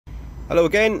Hello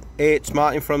again, it's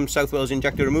Martin from South Wales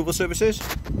Injector Removal Services.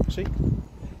 See?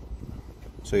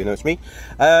 So you know it's me.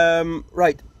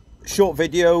 Right, short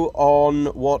video on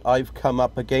what I've come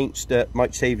up against that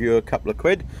might save you a couple of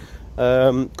quid.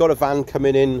 Got a van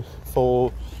coming in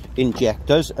for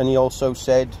injectors, and he also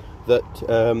said that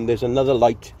there's another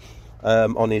light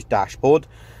on his dashboard,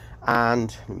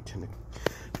 and let me turn it,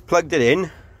 plugged it in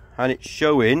and it's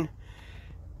showing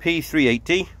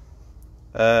P0380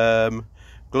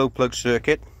 glow plug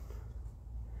circuit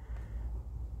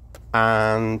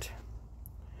and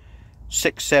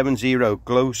 670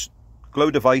 glow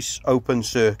device open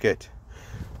circuit.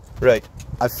 Right,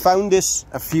 I've found this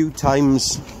a few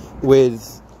times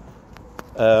with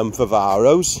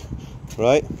Vivaros.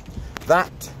 Right,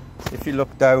 that if you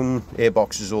look down,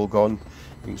 airbox is all gone.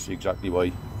 You can see exactly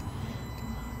why.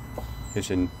 It's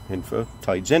in for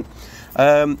tides in.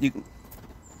 The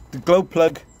glow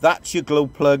plug, that's your glow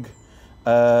plug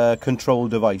control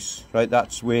device, right?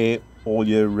 That's where all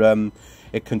your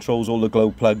it controls all the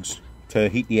glow plugs to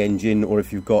heat the engine, or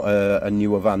if you've got a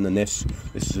newer van than this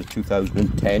is a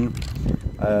 2010,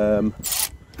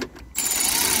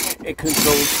 it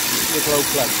controls the glow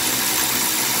plug.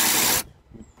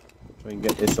 Try and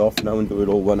get this off now and do it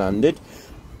all one-handed.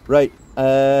 Right,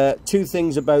 two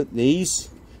things about these.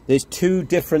 There's two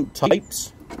different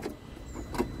types,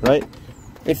 right?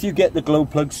 If you get the glow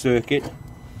plug circuit,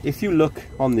 if you look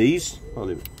on these, oh,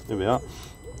 there we are,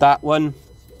 that one,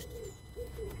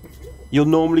 you'll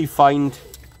normally find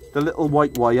the little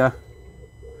white wire,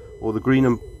 or the green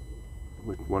and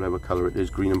whatever colour it is,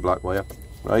 green and black wire,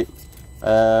 right?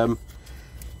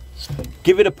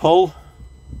 Give it a pull,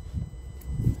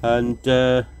 and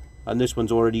this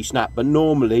one's already snapped, but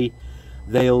normally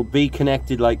they'll be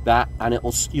connected like that, and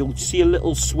you'll see a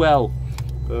little swell.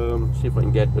 See if I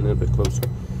can get a little bit closer.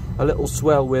 A little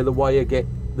swell where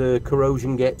the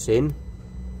corrosion gets in,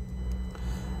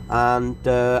 and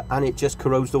it just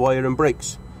corrodes the wire and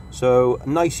breaks. So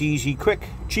nice, easy, quick,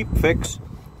 cheap fix.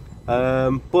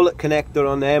 Bullet connector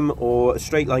on them, or a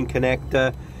straight line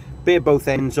connector. Bare both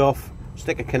ends off,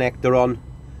 stick a connector on,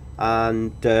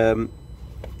 and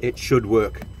it should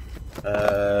work.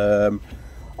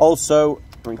 Also,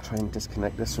 let me try and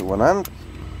disconnect this with one hand.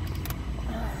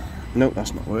 No,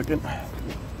 that's not working.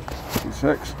 2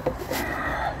 secs.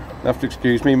 You have to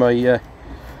excuse me, my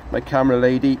my camera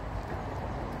lady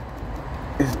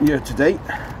isn't here today.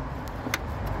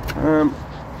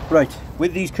 Right,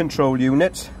 with these control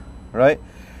units, right,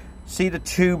 see the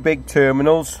two big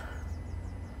terminals?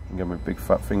 I can get my big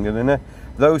fat finger in there.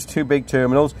 Those two big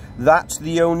terminals, that's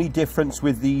the only difference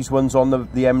with these ones on the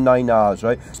M9Rs,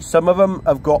 right? Some of them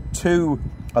have got two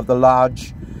of the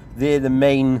large, they're the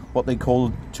main, what they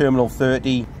call terminal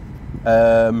 30,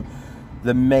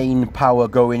 the main power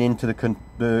going into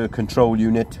the control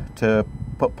unit to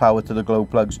put power to the glow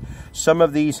plugs. Some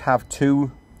of these have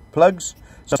two plugs,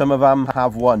 some of them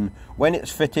have one. When it's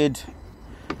fitted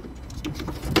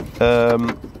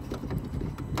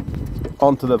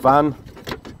onto the van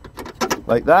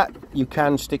like that, you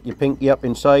can stick your pinky up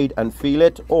inside and feel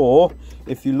it, or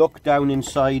if you look down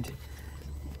inside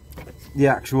the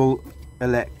actual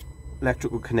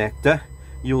electrical connector,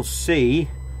 you'll see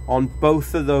on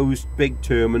both of those big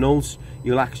terminals,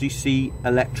 you'll actually see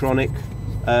electronic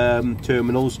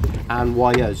terminals and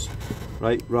wires,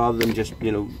 right, rather than just,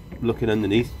 you know, looking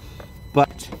underneath.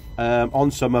 But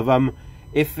on some of them,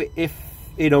 if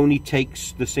it only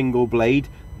takes the single blade,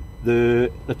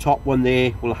 the top one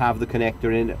there will have the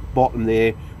connector in it, bottom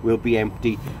there will be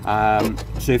empty.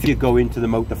 So if you go into the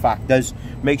motor factors,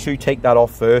 make sure you take that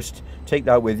off first, take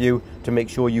that with you to make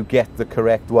sure you get the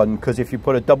correct one, because if you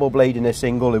put a double blade in a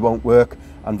single, it won't work,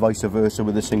 and vice versa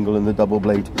with the single and the double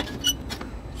blade.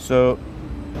 So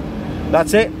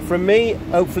that's it from me.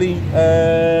 Hopefully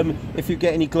if you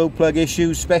get any glow plug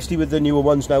issues, especially with the newer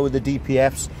ones now with the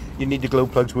DPFs, you need the glow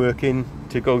plugs working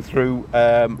to go through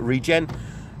regen.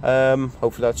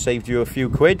 Hopefully that saved you a few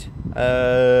quid,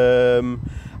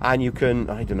 and you can,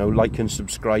 I don't know, like and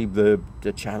subscribe the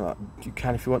channel. You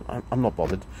can if you want. I'm not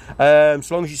bothered, so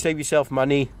long as you save yourself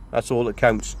money, that's all that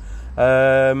counts.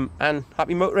 And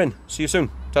happy motoring. See you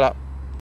soon. Ta-da.